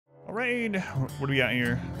All right, what do we got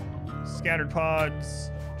here? Scattered pods.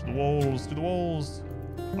 To the wolves, to the wolves.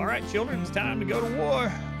 All right, children, it's time to go to war.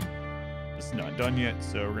 This is not done yet,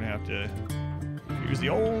 so we're gonna have to use the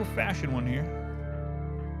old-fashioned one here.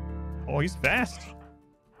 Oh, he's fast.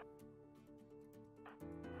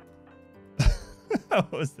 What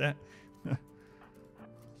was that? It's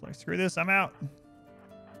like, screw this, I'm out.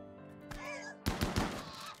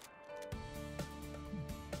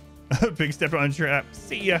 Big step on a trap.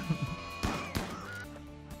 See ya.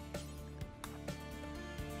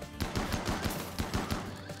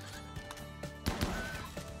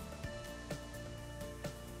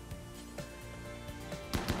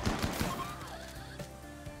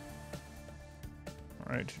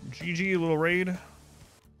 All right, GG, little raid.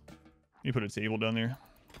 You put a table down there.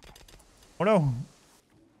 Oh no,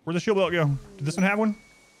 where'd the shield belt go? Did this one have one?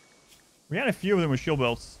 We had a few of them with shield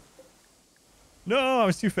belts. No, I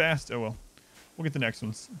was too fast. Oh well, we'll get the next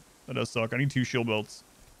ones. That does suck. I need 2 shield belts.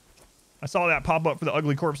 I saw that pop up for the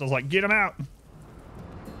ugly corpse. I was like, get him out. All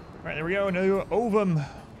right, there we go. No ovum.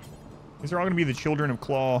 These are all gonna be the children of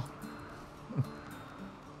Claw.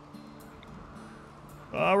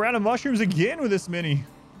 Round of mushrooms again with this mini.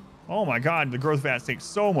 Oh my god, the growth vats take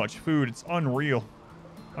so much food. It's unreal.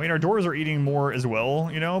 I mean, our doors are eating more as well,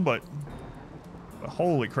 you know, but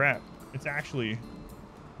holy crap. It's actually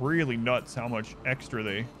really nuts how much extra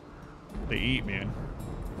they eat, man.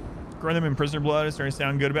 Growing them in prisoner blood is starting to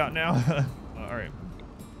sound good about now. All right.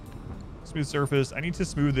 Smooth surface. I need to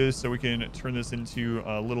smooth this so we can turn this into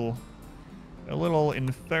a little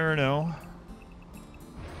inferno.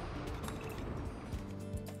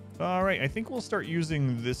 All right, I think we'll start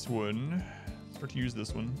using this one. Start to use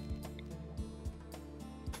this one.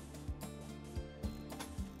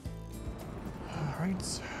 All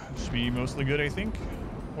right, should be mostly good, I think.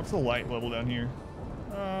 What's the light level down here?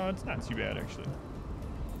 It's not too bad, actually.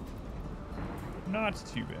 Not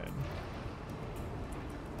too bad.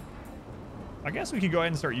 I guess we could go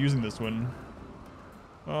ahead and start using this one.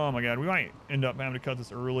 Oh my god, we might end up having to cut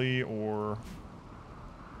this early, or...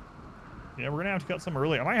 yeah, we're gonna have to cut some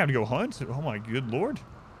early. I might have to go hunt. Oh my good lord.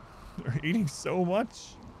 They're eating so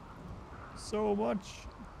much. So much.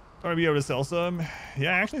 Thought I'd be able to sell some.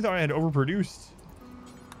 Yeah, I actually thought I had overproduced.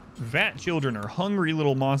 Vat children are hungry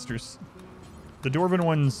little monsters. The Dwarven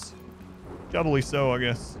ones, doubly so, I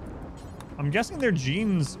guess. I'm guessing their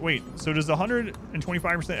genes... wait, so does the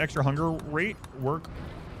 125% extra hunger rate work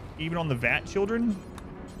even on the Vat children?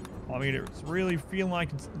 I mean, it's really feeling like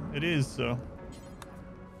it is, so...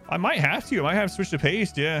 I might have to. I might have to switch to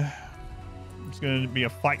paste, yeah. It's going to be a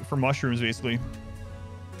fight for mushrooms, basically.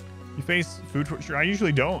 You face food for sure. I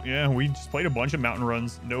usually don't. Yeah, we just played a bunch of mountain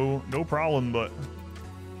runs. No problem, but...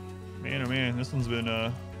 man, oh man, this one's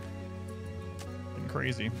been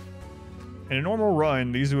crazy. In a normal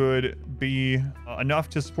run, these would be enough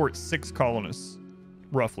to support 6 colonists,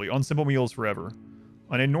 roughly, on simple meals forever.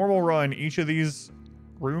 On a normal run, each of these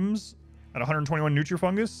rooms at 121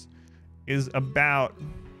 Nutrifungus is about...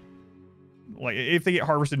 like, if they get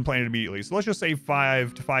harvested and planted immediately. So let's just say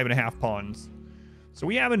 5 to 5.5 ponds. So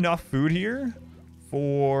we have enough food here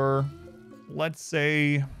for, let's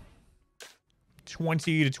say,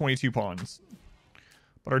 20 to 22 ponds.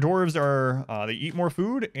 But our dwarves are, they eat more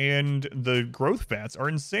food, and the growth vats are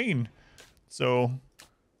insane. So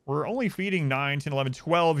we're only feeding 9, 10, 11,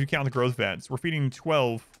 12 if you count the growth vats. We're feeding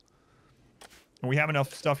 12. And we have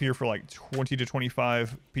enough stuff here for like 20 to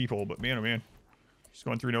 25 people. But man, oh man, just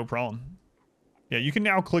going through no problem. Yeah, you can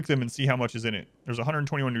now click them and see how much is in it. There's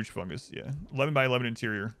 121 Nutrifungus. Yeah, 11 by 11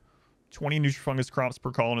 interior. 20 Nutrifungus crops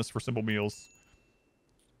per colonist for simple meals.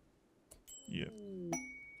 Yeah.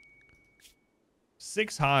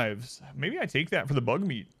 6 hives. Maybe I take that for the bug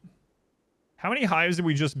meat. How many hives did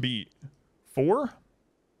we just beat? 4?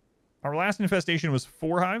 Our last infestation was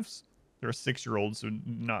 4 hives. They're a 6-year-old, so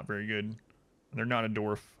not very good. They're not a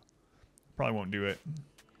dwarf. Probably won't do it.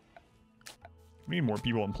 We need more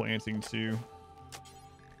people in planting too.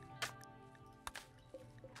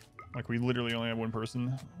 Like, we literally only have 1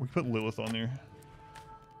 person. We put Lilith on there.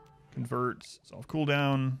 Convert. Solve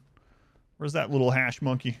cooldown. Where's that little hash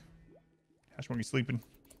monkey? Hash monkey sleeping.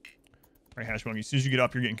 All right, hash monkey. As soon as you get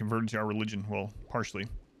up, you're getting converted to our religion. Well, partially.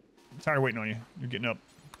 I'm tired of waiting on you. You're getting up.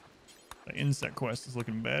 The insect quest is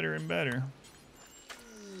looking better and better.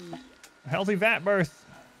 A healthy vat birth.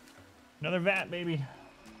 Another vat, baby.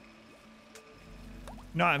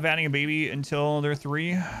 Not vatting a baby until they're 3.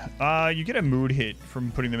 You get a mood hit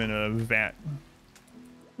from putting them in a vat.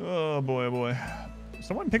 Oh boy, oh boy.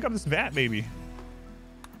 Someone pick up this vat, baby.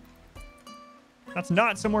 That's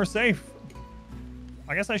not somewhere safe.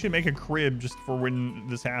 I guess I should make a crib just for when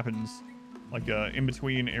this happens. like a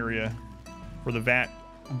in-between area for the vat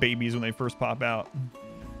babies when they first pop out.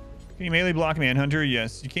 Can you melee block Manhunter?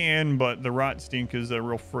 Yes, you can, but the rot stink is a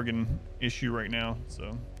real friggin' issue right now.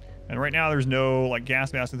 So, and right now there's no like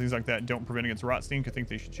gas mask and things like that don't prevent against rot stink. I think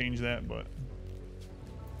they should change that, but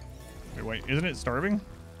wait, isn't it starving?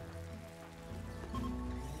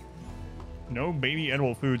 No baby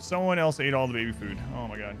edible food. Someone else ate all the baby food. Oh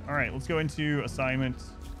my god. All right, let's go into assignments.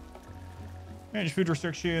 Manage food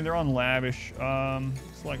restriction. They're on lavish.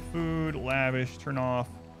 Select food, lavish, turn off.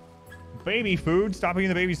 Baby food. Stop eating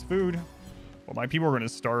the baby's food. Well, my people are going to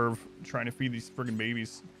starve trying to feed these friggin'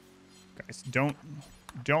 babies. Guys,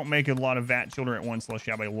 don't make a lot of vat children at once unless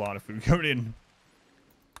you have a lot of food going in.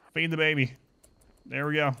 Feed the baby. There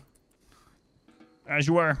we go. As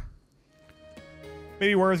you were.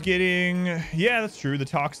 Maybe worth getting. Yeah, that's true. The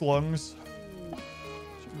tox lungs.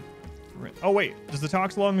 Oh, wait. Does the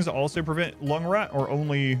tox lungs also prevent lung rot or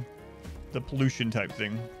only the pollution type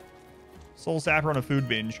thing? Soul Sapper on a food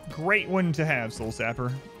binge. Great one to have, Soul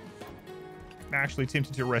Sapper. I'm actually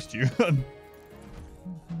tempted to arrest you.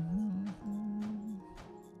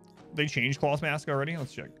 They changed cloth mask already?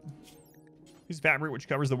 Let's check. Use fabric which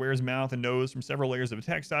covers the wearer's mouth and nose from several layers of a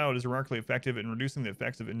textile. It is remarkably effective in reducing the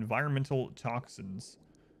effects of environmental toxins.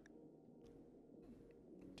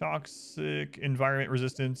 Toxic environment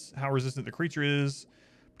resistance. How resistant the creature is.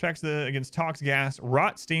 Protects against toxic gas,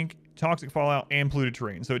 rot stink, toxic fallout, and polluted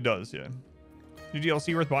terrain. So it does, yeah. New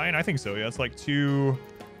DLC worth buying? I think so, yeah. It's like 2.5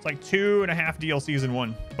 DLCs in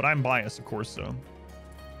one. But I'm biased, of course, so.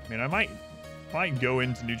 I mean, I might go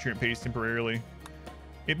into nutrient paste temporarily.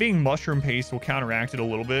 It being mushroom paste will counteract it a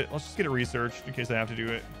little bit. Let's just get it researched in case I have to do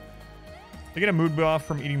it. They get a mood buff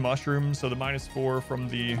from eating mushrooms, so the -4 from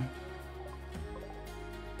the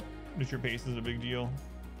nutrient paste is a big deal.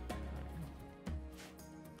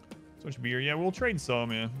 Switch beer. Yeah, we'll trade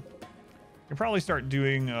some, yeah. Can probably start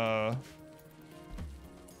doing more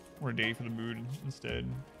a day for the mood instead.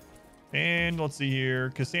 And let's see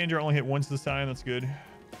here. Cassandra only hit once this time. That's good.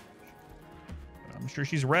 I'm sure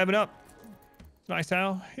she's revving up. Nice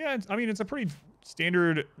how. Yeah, I mean, it's a pretty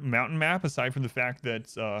standard mountain map aside from the fact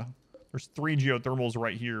that there's 3 geothermals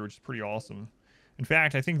right here, which is pretty awesome. In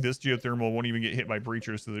fact, I think this geothermal won't even get hit by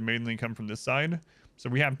breachers, so they mainly come from this side. So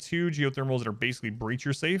we have 2 geothermals that are basically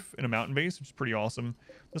breacher safe in a mountain base, which is pretty awesome.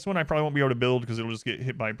 This one I probably won't be able to build because it'll just get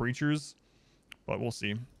hit by breachers, but we'll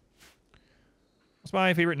see. What's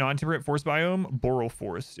my favorite non-temperate forest biome? Boreal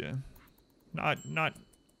Forest, yeah. Not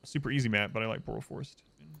super easy map, but I like Boreal Forest.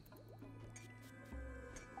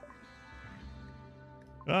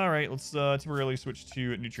 All right, let's temporarily switch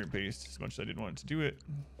to nutrient paste as much as I didn't want it to do it.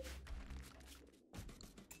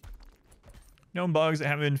 Known bugs that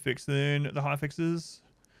haven't been fixed in the hotfixes.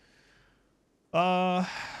 I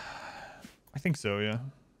think so, yeah.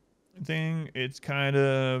 It's kind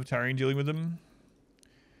of tiring dealing with them.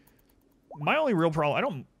 My only real problem, I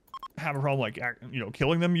don't have a problem like, you know,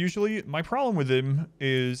 killing them usually. My problem with them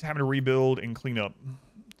is having to rebuild and clean up.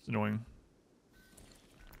 It's annoying.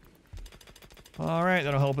 All right,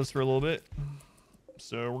 that'll help us for a little bit.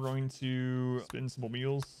 So we're going to spin simple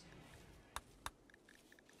meals.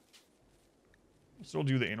 Still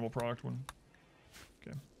do the animal product one.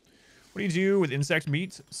 Okay. What do you do with insect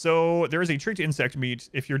meat? So there is a trick to insect meat.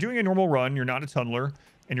 If you're doing a normal run, you're not a tunneler,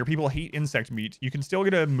 and your people hate insect meat, you can still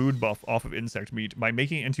get a mood buff off of insect meat by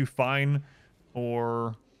making it into fine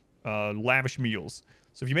or lavish meals.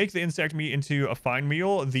 So if you make the insect meat into a fine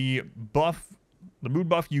meal, the mood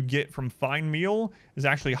buff you get from fine meal is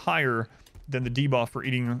actually higher than the debuff for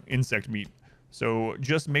eating insect meat. So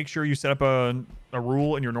just make sure you set up a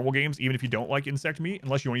rule in your normal games, even if you don't like insect meat,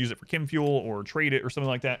 unless you want to use it for chem fuel or trade it or something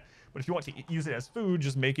like that. But if you want to use it as food,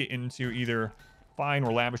 just make it into either fine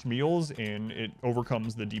or lavish meals, and it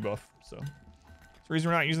overcomes the debuff. So that's the reason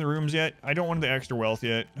we're not using the rooms yet. I don't want the extra wealth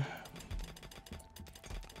yet.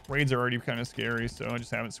 Raids are already kind of scary, so I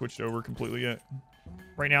just haven't switched over completely yet.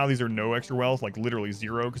 Right now, these are no extra wealth, like literally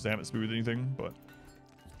 0, because I haven't smoothed anything, but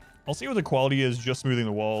I'll see what the quality is just smoothing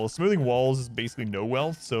the walls. Smoothing walls is basically no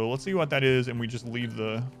wealth, so let's see what that is, and we just leave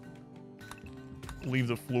the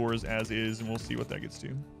floors as is, and we'll see what that gets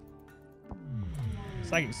to.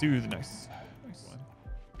 Psychic Soothe, nice. Nice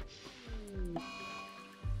one.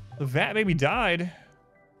 The vat baby died.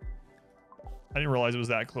 I didn't realize it was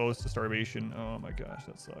that close to starvation. Oh my gosh,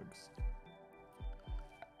 that sucks.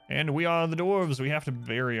 And we are the dwarves. We have to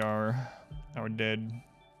bury our dead.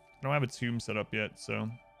 I don't have a tomb set up yet, so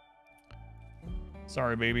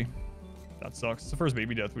sorry, baby. That sucks. It's the first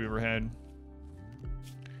baby death we ever had.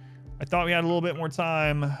 I thought we had a little bit more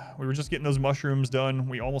time. We were just getting those mushrooms done.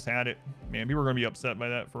 We almost had it. Man, people were going to be upset by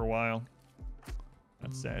that for a while.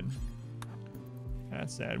 That's sad.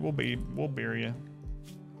 That's sad. We'll bury you.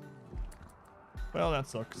 Well, that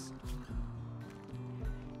sucks.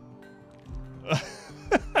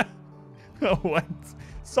 What?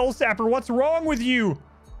 Soul Sapper, what's wrong with you?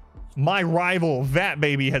 My rival, Vat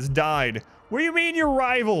Baby, has died. What do you mean your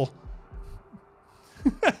rival?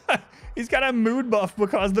 He's got a mood buff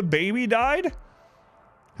because the baby died?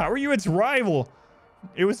 How are you its rival?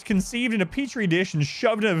 It was conceived in a petri dish and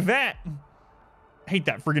shoved in a vat. I hate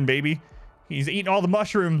that friggin' baby. He's eating all the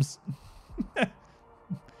mushrooms. All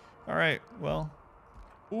right, well.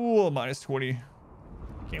 Ooh, minus 20.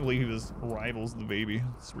 Can't believe he was rivals the baby.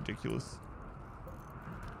 It's ridiculous.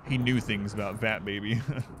 He knew things about Vat Baby.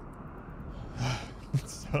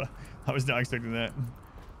 So, I was not expecting that.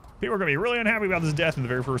 People are gonna be really unhappy about this death in the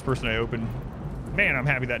very first person I opened. Man, I'm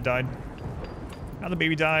happy that died. How'd the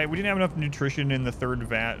baby die? We didn't have enough nutrition in the third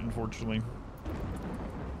vat, unfortunately.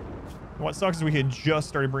 What sucks is we had just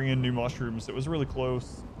started bringing in new mushrooms. So it was really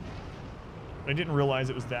close. I didn't realize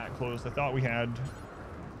it was that close. I thought we had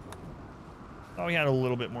a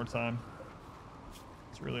little bit more time.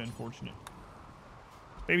 It's really unfortunate.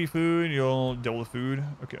 Baby food, you'll double the food.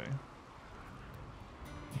 Okay.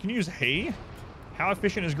 You can use hay? How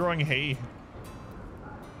efficient is growing hay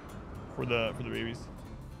for the babies?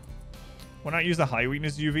 Why not use the high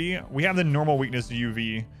weakness UV? We have the normal weakness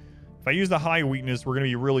UV. If I use the high weakness, we're gonna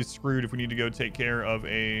be really screwed if we need to go take care of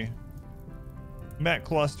a mech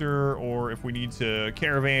cluster, or if we need to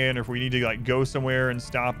caravan, or if we need to like go somewhere and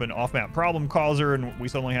stop an off-map problem causer, and we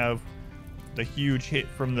suddenly have the huge hit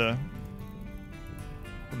from that.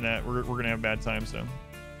 We're gonna have a bad time. So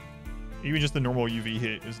even just the normal UV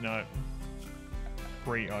hit is not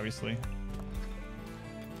great, obviously.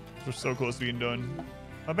 We're so close to being done.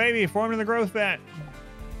 A baby formed in the growth vat.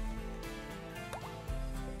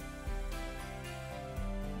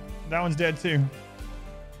 That one's dead too.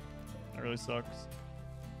 That really sucks.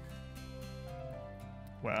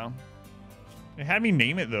 Wow. It had me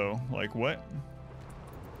name it though. Like what?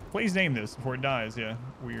 Please name this before it dies. Yeah,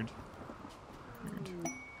 weird. Weird.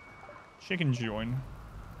 Chicken join.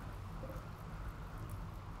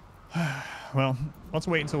 Well, let's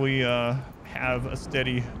wait until we have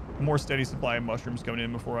a more steady supply of mushrooms coming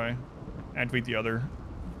in before I activate the other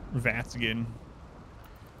vats again.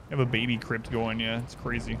 I have a baby crypt going. Yeah, it's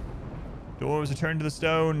crazy. Doors return to the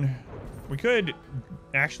stone. We could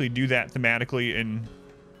actually do that thematically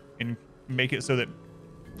and make it so that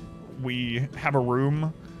we have a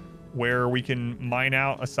room where we can mine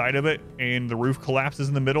out a side of it and the roof collapses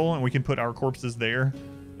in the middle and we can put our corpses there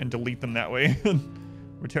and delete them that way.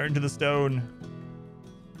 Return to the stone.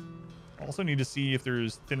 Also need to see if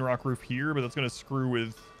there's thin rock roof here, but that's going to screw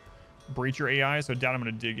with breacher AI, so I doubt I'm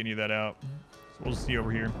going to dig any of that out. So we'll just see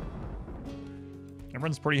over here.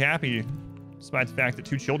 Everyone's pretty happy, despite the fact that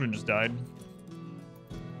 2 children just died.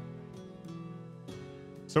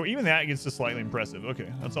 So even that gets to slightly impressive. Okay,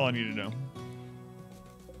 that's all I need to know.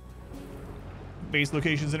 Base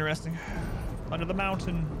location's interesting. Under the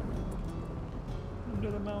mountain.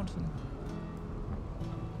 Under the mountain.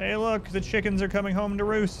 Hey, look, the chickens are coming home to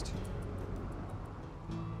roost.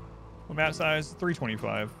 Well, map size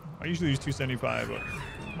 325. I usually use 275, but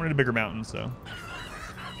we're in a bigger mountain, so.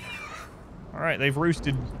 All right, they've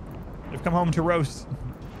roosted. They've come home to roast.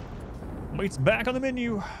 Meat's back on the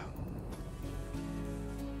menu.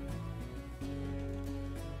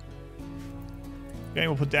 Okay,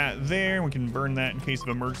 we'll put that there. We can burn that in case of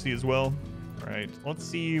emergency as well. All right, let's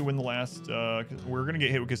see when the last, we're gonna get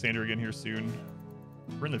hit with Cassandra again here soon.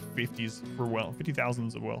 We're in the 50s for well,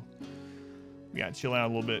 50,000s of well. We gotta chill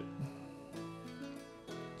out a little bit.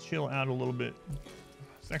 Chill out a little bit.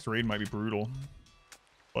 This next raid might be brutal.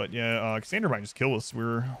 But yeah, Cassandra might just kill us.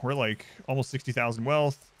 We're like almost 60,000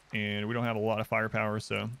 wealth, and we don't have a lot of firepower,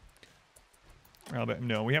 so.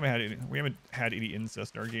 No, we haven't had any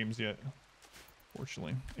incest in our games yet.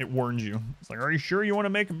 Fortunately, it warns you. It's like, are you sure you want to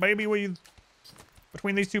make a baby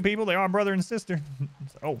between these 2 people? They are brother and sister.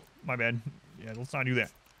 Like, oh, my bad. Yeah, let's not do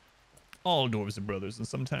that. All dwarves are brothers and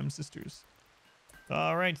sometimes sisters.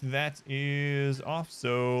 All right, that is off.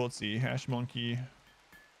 So let's see, hash monkey.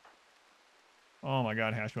 Oh my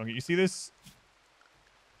God, hash monkey. You see this?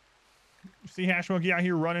 You see hash monkey out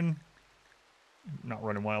here running? Not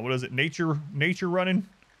running wild. What is it? Nature running?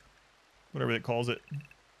 Whatever it calls it.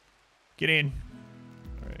 Get in.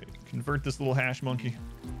 All right, convert this little hash monkey.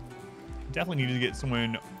 Definitely need to get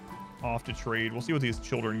someone off to trade. We'll see what these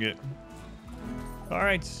children get. All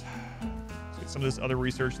right, let's get some of this other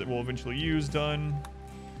research that we'll eventually use done.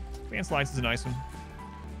 Advanced lights is a nice one.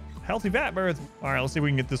 Healthy vat birth. All right, let's see if we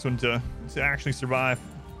can get this one to actually survive.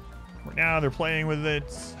 Right now they're playing with it.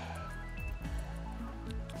 It's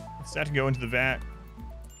set to go into the vat.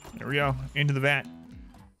 There we go. Into the vat. Do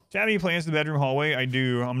you have any plans for the bedroom hallway? I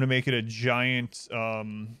do. I'm going to make it a giant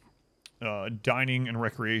dining and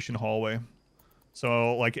recreation hallway.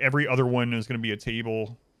 So, like, every other one is going to be a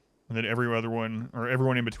table. And then every other one, or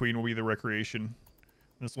everyone in between, will be the recreation.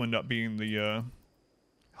 This will end up being the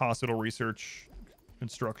hospital research,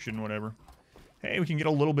 construction, whatever. Hey, we can get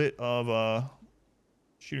a little bit of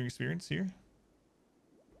shooting experience here.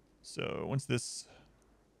 So once this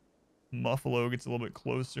muffalo gets a little bit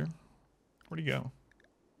closer, where'd he go?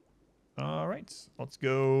 All right, let's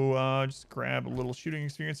go just grab a little shooting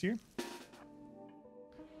experience here.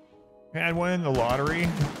 Had one in the lottery.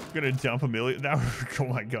 Gonna dump $1 million. That would,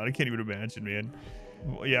 oh my god, I can't even imagine, man.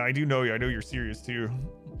 Well, yeah, I do know you. I know you're serious too.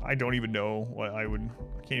 I don't even know what I would.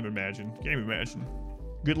 I can't even imagine. Can't even imagine.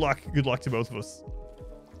 Good luck. Good luck to both of us.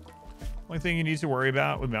 Only thing you need to worry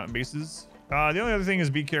about with mountain bases. The only other thing is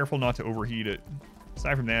be careful not to overheat it.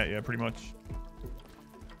 Aside from that, yeah, pretty much.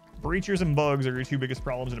 Breachers and bugs are your two biggest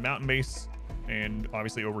problems in a mountain base, and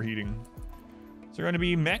obviously overheating. So they're going to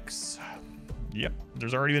be mechs. Yep,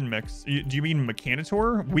 there's already been mechs. Do you mean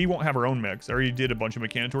Mechanitor? We won't have our own mechs. I already did a bunch of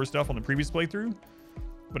Mechanitor stuff on the previous playthrough.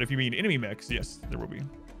 But if you mean enemy mechs, yes, there will be.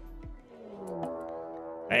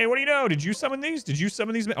 Hey, what do you know? Did you summon these? Did you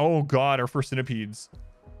summon these? Oh god, our first centipedes.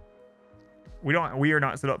 We are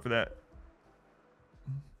not set up for that.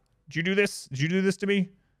 Did you do this? Did you do this to me?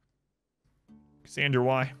 Cassandra,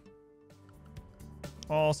 why?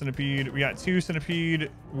 All centipede. We got 2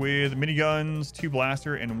 centipede with miniguns, 2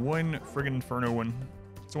 blaster, and 1 friggin' inferno one.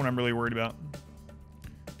 That's the one I'm really worried about.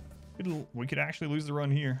 We could actually lose the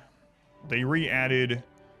run here. They re-added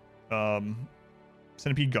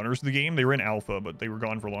centipede gunners to the game. They were in alpha, but they were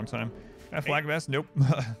gone for a long time. Flag vest? Nope.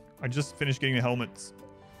 I just finished getting the helmets.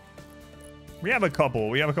 We have a couple.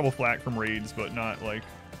 We have a couple flak from raids, but not like...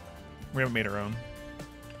 We haven't made our own.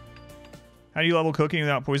 How do you level cooking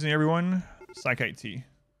without poisoning everyone? Psychite tea.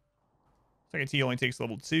 Psychite tea only takes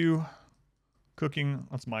level 2. Cooking,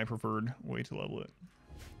 that's my preferred way to level it.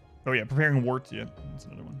 Oh yeah, preparing warts, yeah, that's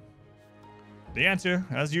another one. The answer,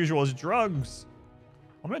 as usual, is drugs.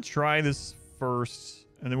 I'm gonna try this first,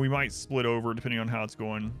 and then we might split over depending on how it's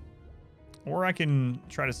going. Or I can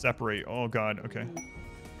try to separate. Oh god, okay.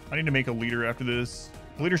 I need to make a leader after this.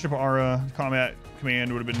 Leadership aura, combat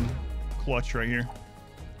command would have been clutch right here.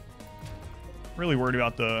 Really worried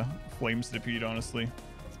about the flame centipede, honestly.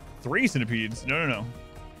 3 centipedes. No.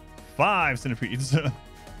 5 centipedes.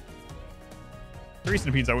 3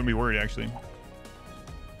 centipedes, I wouldn't be worried, actually.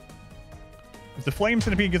 If the flame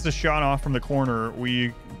centipede gets a shot off from the corner,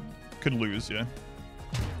 we could lose, yeah.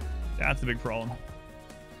 That's the big problem.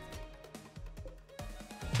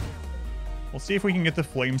 We'll see if we can get the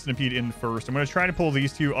flame centipede in first. I'm going to try to pull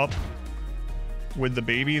these 2 up with the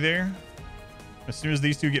baby there. As soon as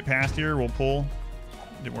these 2 get past here, we'll pull.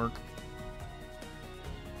 Didn't work.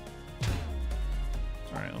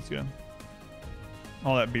 Alright, let's go.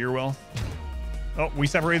 All that beer wealth. Oh, we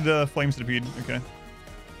separated the flame centipede. Okay.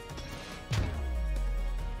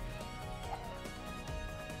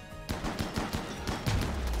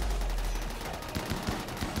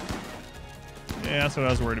 Yeah, that's what I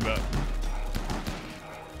was worried about.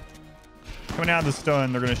 Coming out of the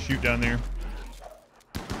stun, they're going to shoot down there.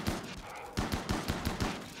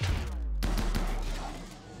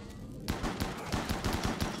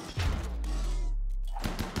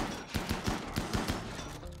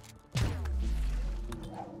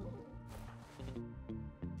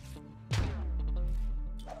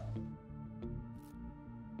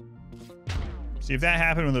 See, if that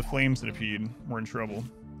happened with the flame centipede, we're in trouble.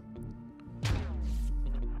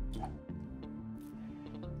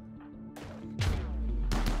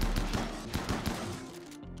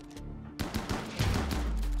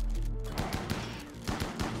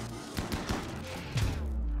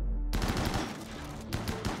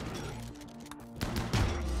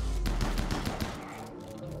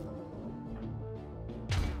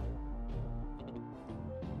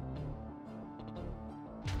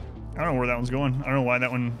 I don't know where that one's going. I don't know why that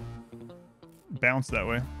one bounced that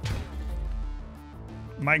way.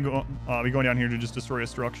 Might go be going down here to just destroy a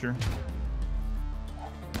structure.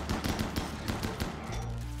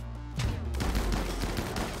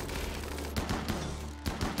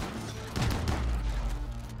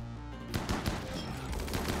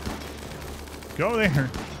 Go there.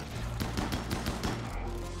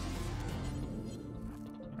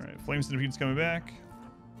 All right, flame centipede's coming back.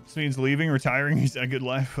 Centipede's leaving, retiring. He's had a good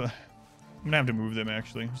life. I'm gonna have to move them,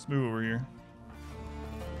 actually. Just move over here.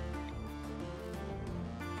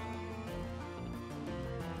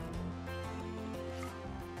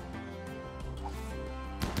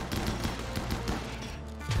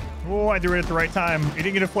 Oh, I threw it at the right time. It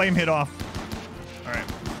didn't get a flame hit off. All right.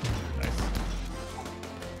 Nice.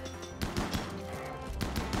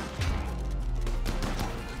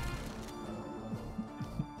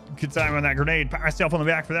 Good time on that grenade. Pat myself on the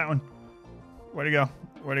back for that one. Way to go.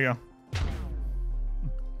 Way to go.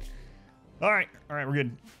 All right. All right, we're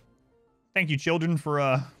good. Thank you, children,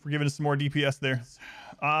 for giving us some more DPS there.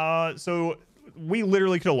 So we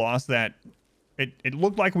literally could have lost that. It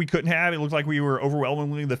looked like we couldn't have. It looked like we were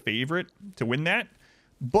overwhelmingly the favorite to win that.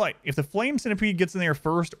 But if the flame centipede gets in there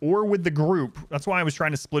first or with the group, that's why I was trying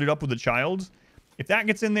to split it up with the child. If that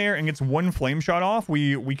gets in there and gets one flame shot off,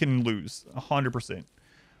 we can lose 100%.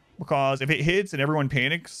 Because if it hits and everyone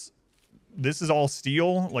panics, this is all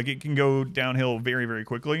steel. Like, it can go downhill very, very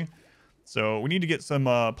quickly. So we need to get some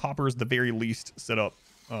poppers at the very least set up.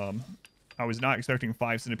 I was not expecting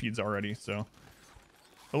 5 centipedes already, so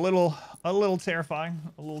a little terrifying.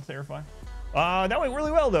 A little terrifying. That went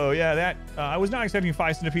really well though. Yeah, that I was not expecting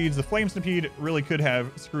 5 centipedes. The flame centipede really could have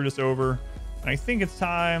screwed us over. And I think it's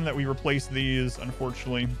time that we replace these,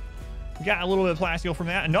 unfortunately. We got a little bit of plasteel from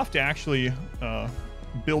that, enough to actually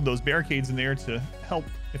build those barricades in there to help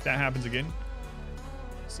if that happens again.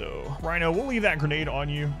 So, Rhino, we'll leave that grenade on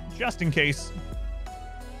you just in case.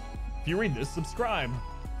 If you read this, subscribe.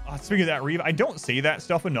 Speaking of that, Reeve, I don't say that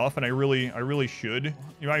stuff enough, and I really should.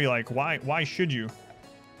 You might be like, why should you?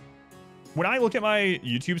 When I look at my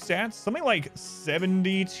YouTube stats, something like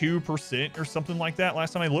 72% or something like that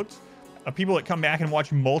last time I looked, of people that come back and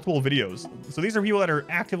watch multiple videos. So these are people that are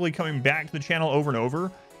actively coming back to the channel over and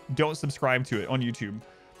over, don't subscribe to it on YouTube.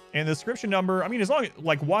 And the subscription number, I mean, as long as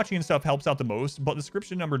like watching and stuff helps out the most, but the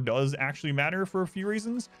subscription number does actually matter for a few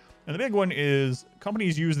reasons. And the big one is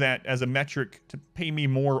companies use that as a metric to pay me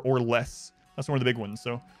more or less. That's one of the big ones.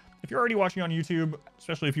 So if you're already watching on YouTube,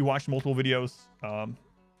 especially if you watch multiple videos,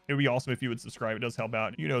 it would be awesome if you would subscribe. It does help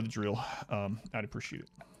out. You know the drill. I'd appreciate it.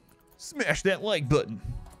 Smash that like button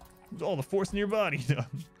with all the force in your body.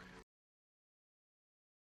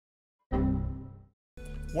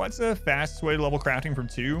 What's the fastest way to level crafting from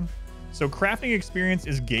 2? So crafting experience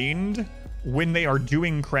is gained when they are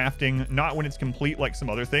doing crafting, not when it's complete like some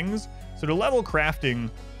other things. So to level crafting,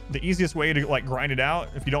 the easiest way to like grind it out,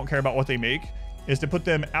 if you don't care about what they make, is to put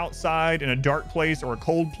them outside in a dark place or a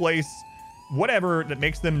cold place, whatever that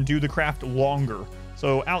makes them do the craft longer.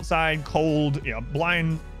 So outside, cold, yeah,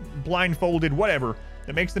 blindfolded, whatever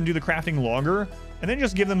that makes them do the crafting longer. And then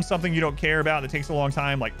just give them something you don't care about that takes a long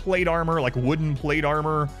time, like plate armor, like wooden plate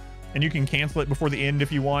armor, and you can cancel it before the end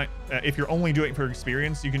if you want. If you're only doing it for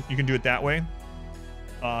experience, you can do it that way.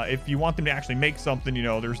 If you want them to actually make something, you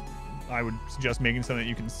know, I would suggest making something that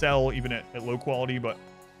you can sell even at low quality. But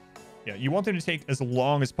yeah, you want them to take as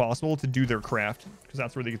long as possible to do their craft, because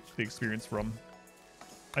that's where they get the experience from.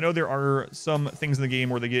 I know there are some things in the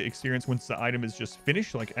game where they get experience once the item is just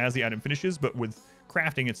finished, like as the item finishes, but with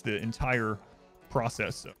crafting, it's the entire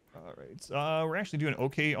process. So, all right, we're actually doing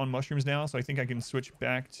okay on mushrooms now, so I think I can switch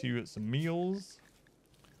back to some meals.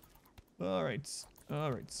 All right.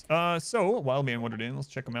 So Wildman wandered in. Let's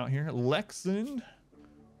check them out here. Lexan,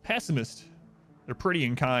 Pessimist. They're pretty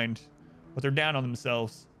and kind, but they're down on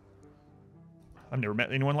themselves. I've never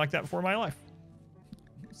met anyone like that before in my life.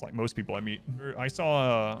 It's like most people I meet. I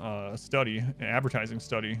saw a study, an advertising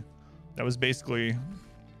study, that was basically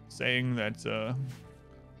saying that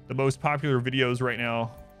the most popular videos right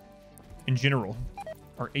now in general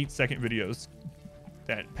are 8-second videos.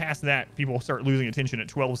 That past that, people start losing attention at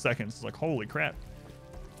 12 seconds. It's like, holy crap.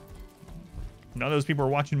 None of those people are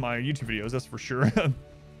watching my YouTube videos, that's for sure.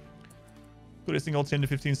 Put a single 10 to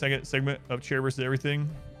 15 second segment of chair versus everything.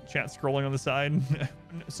 Chat scrolling on the side.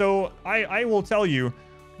 So I will tell you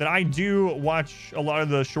that I do watch a lot of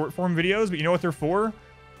the short form videos, but you know what they're for?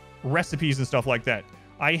 Recipes and stuff like that.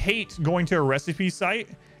 I hate going to a recipe site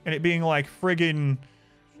and it being like friggin'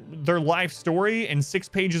 their life story and 6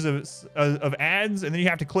 pages of ads, and then you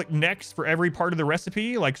have to click next for every part of the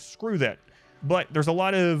recipe. Like, screw that. But there's a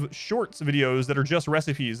lot of shorts videos that are just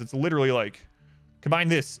recipes. It's literally like, combine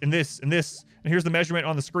this and this and this, and here's the measurement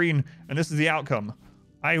on the screen, and this is the outcome.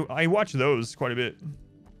 I watch those quite a bit.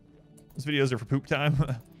 Those videos are for poop time.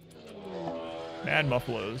 Mad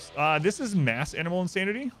Muffalos. This is mass animal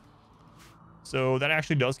insanity, so that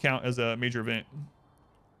actually does count as a major event.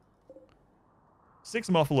 6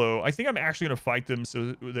 Muffalo. I think I'm actually going to fight them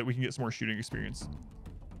so that we can get some more shooting experience.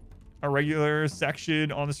 A regular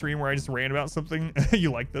section on the stream where I just rant about something.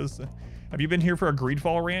 You like those? Have you been here for a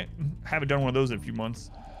Greedfall rant? I haven't done one of those in a few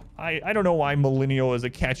months. I don't know why millennial is a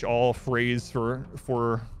catch-all phrase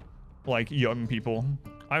for like young people.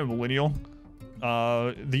 I'm a millennial.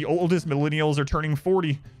 The oldest millennials are turning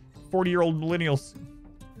 40. 40-year-old millennials.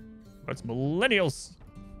 That's millennials.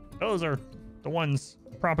 Those are the ones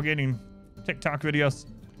propagating TikTok videos.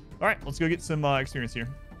 All right, let's go get some experience here.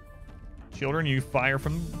 Children, you fire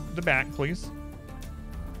from the back, please.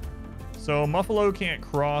 So Muffalo can't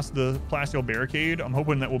cross the plasteel barricade. I'm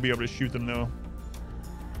hoping that we'll be able to shoot them, though.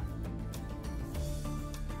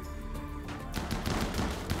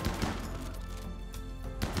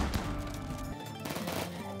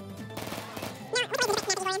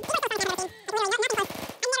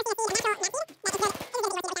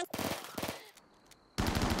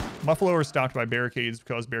 Muffalo are stopped by barricades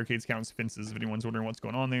because barricades count as fences, if anyone's wondering what's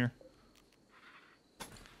going on there.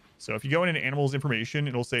 So if you go into animals information,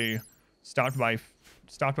 it'll say stopped by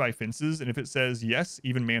fences, and if it says yes,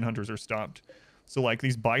 even manhunters are stopped. So like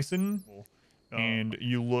these bison, and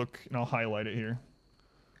you look, and I'll highlight it here.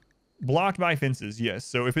 Blocked by fences, yes.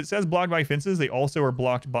 So if it says blocked by fences, they also are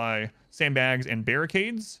blocked by sandbags and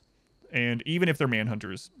barricades, and even if they're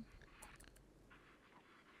manhunters.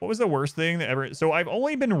 What was the worst thing that ever... So I've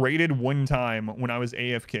only been raided one time when I was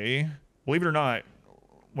AFK. Believe it or not,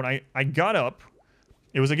 when I got up,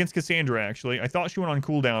 it was against Cassandra, actually. I thought she went on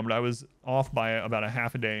cooldown, but I was off by about a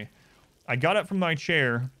half a day. I got up from my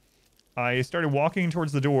chair. I started walking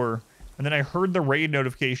towards the door, and then I heard the raid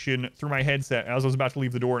notification through my headset as I was about to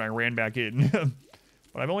leave the door, and I ran back in.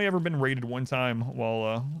 But I've only ever been raided one time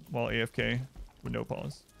while AFK with no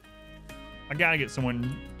pause. I gotta get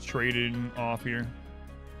someone traded off here.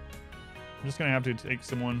 I'm just gonna have to take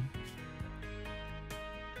someone.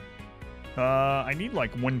 I need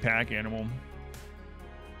like one pack animal.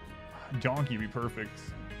 Donkey would be perfect.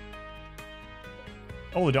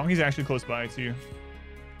 Oh, the donkey's actually close by too.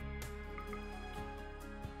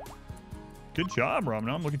 Good job,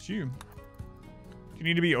 Ramnam. Look at you. Do you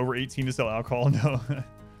need to be over 18 to sell alcohol? No.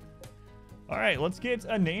 All right, let's get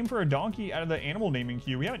a name for a donkey out of the animal naming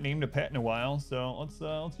queue. We haven't named a pet in a while, so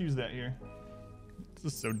let's use that here.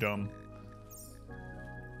 This is so dumb.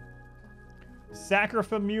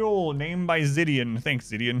 Sacrifamule, named by Zidian. Thanks,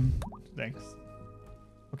 Zidian. Thanks.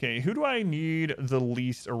 Okay, who do I need the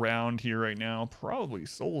least around here right now? Probably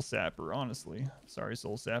Soul Sapper, honestly. Sorry,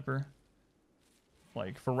 Soul Sapper.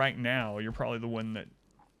 Like, for right now, you're probably the one that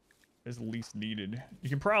is least needed. You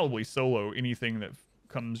can probably solo anything that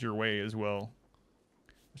comes your way as well.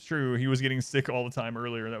 It's true, he was getting sick all the time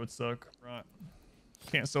earlier. That would suck. Right.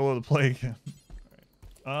 Can't solo the plague. Right.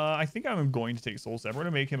 I think I'm going to take Soul Sapper. We're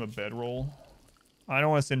going to make him a bedroll. I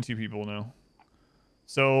don't want to send two people, no.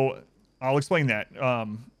 So I'll explain that.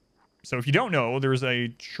 So if you don't know, there's a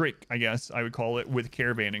trick, I guess I would call it, with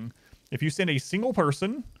caravanning. If you send a single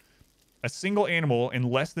person, a single animal, and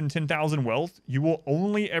less than 10,000 wealth, you will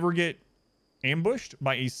only ever get ambushed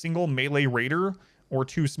by a single melee raider or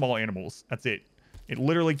two small animals. That's it. It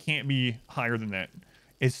literally can't be higher than that.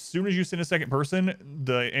 As soon as you send a second person,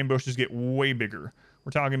 the ambushes get way bigger.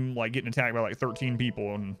 We're talking like getting attacked by like 13 people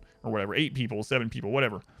or whatever, 8 people, 7 people,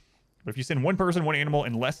 whatever. But if you send one person, one animal,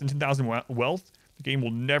 and less than 10,000 wealth, the game will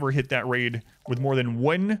never hit that raid with more than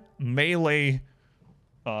one melee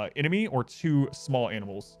enemy or two small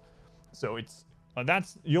animals. So it's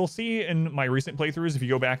you'll see in my recent playthroughs, if you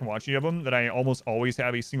go back and watch any of them, that I almost always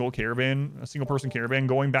have a single person caravan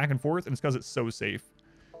going back and forth, and it's because it's so safe.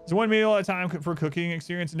 Is one meal at a time for cooking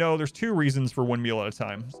experience? No, there's 2 reasons for one meal at a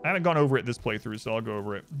time. I haven't gone over it this playthrough, so I'll go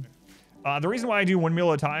over it. The reason why I do one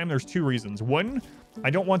meal at a time, there's 2 reasons. One, I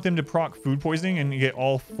don't want them to proc food poisoning and get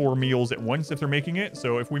all 4 meals at once if they're making it.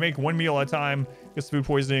 So if we make one meal at a time, gets food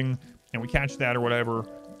poisoning, and we catch that or whatever,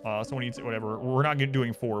 someone eats it, whatever, we're not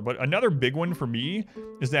doing 4. But another big one for me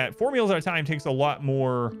is that 4 meals at a time takes a lot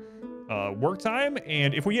more work time,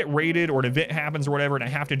 and if we get raided or an event happens or whatever and I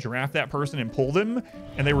have to draft that person and pull them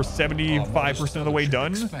and they were 75% of the way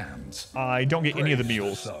done, I don't get any of the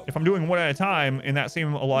meals. If I'm doing one at a time in that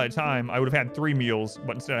same allotted time, I would have had 3 meals,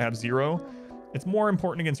 but instead I have 0. It's more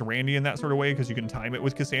important against Randy in that sort of way because you can time it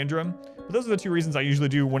with Cassandra. But those are the 2 reasons I usually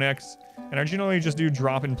do 1x, and I generally just do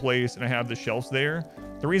drop in place and I have the shelves there.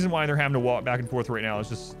 The reason why they're having to walk back and forth right now is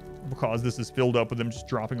just because this is filled up with them just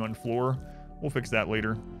dropping on floor. We'll fix that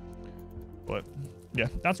later. But yeah,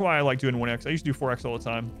 that's why I like doing 1x. I used to do 4x all the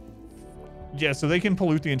time. Yeah, so they can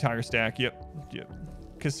pollute the entire stack. Yep.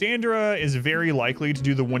 Cassandra is very likely to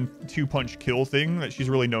do the 1-2 punch kill thing that she's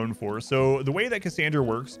really known for. So the way that Cassandra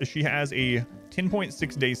works is she has a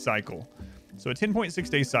 10.6 day cycle. So a 10.6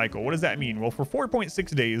 day cycle, what does that mean? Well, for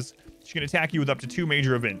 4.6 days, she can attack you with up to 2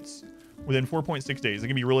 major events within 4.6 days. They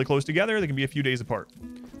can be really close together. They can be a few days apart.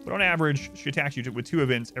 But on average, she attacks you with 2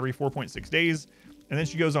 events every 4.6 days. And then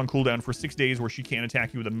she goes on cooldown for 6 days where she can't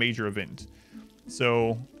attack you with a major event.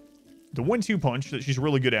 So the 1-2 punch that she's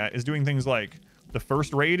really good at is doing things like the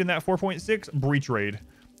first raid in that 4.6, breach raid.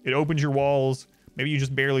 It opens your walls. Maybe you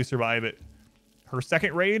just barely survive it. Her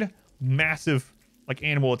second raid, massive like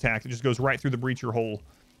animal attack that just goes right through the breacher hole.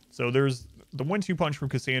 So there's the 1-2 punch from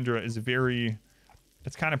Cassandra is very,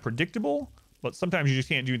 it's kind of predictable, but sometimes you just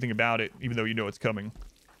can't do anything about it, even though you know it's coming.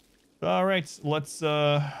 All right, let's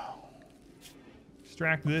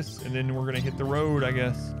extract this, and then we're gonna hit the road, I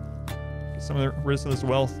guess. Get some of the rest of this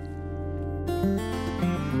wealth.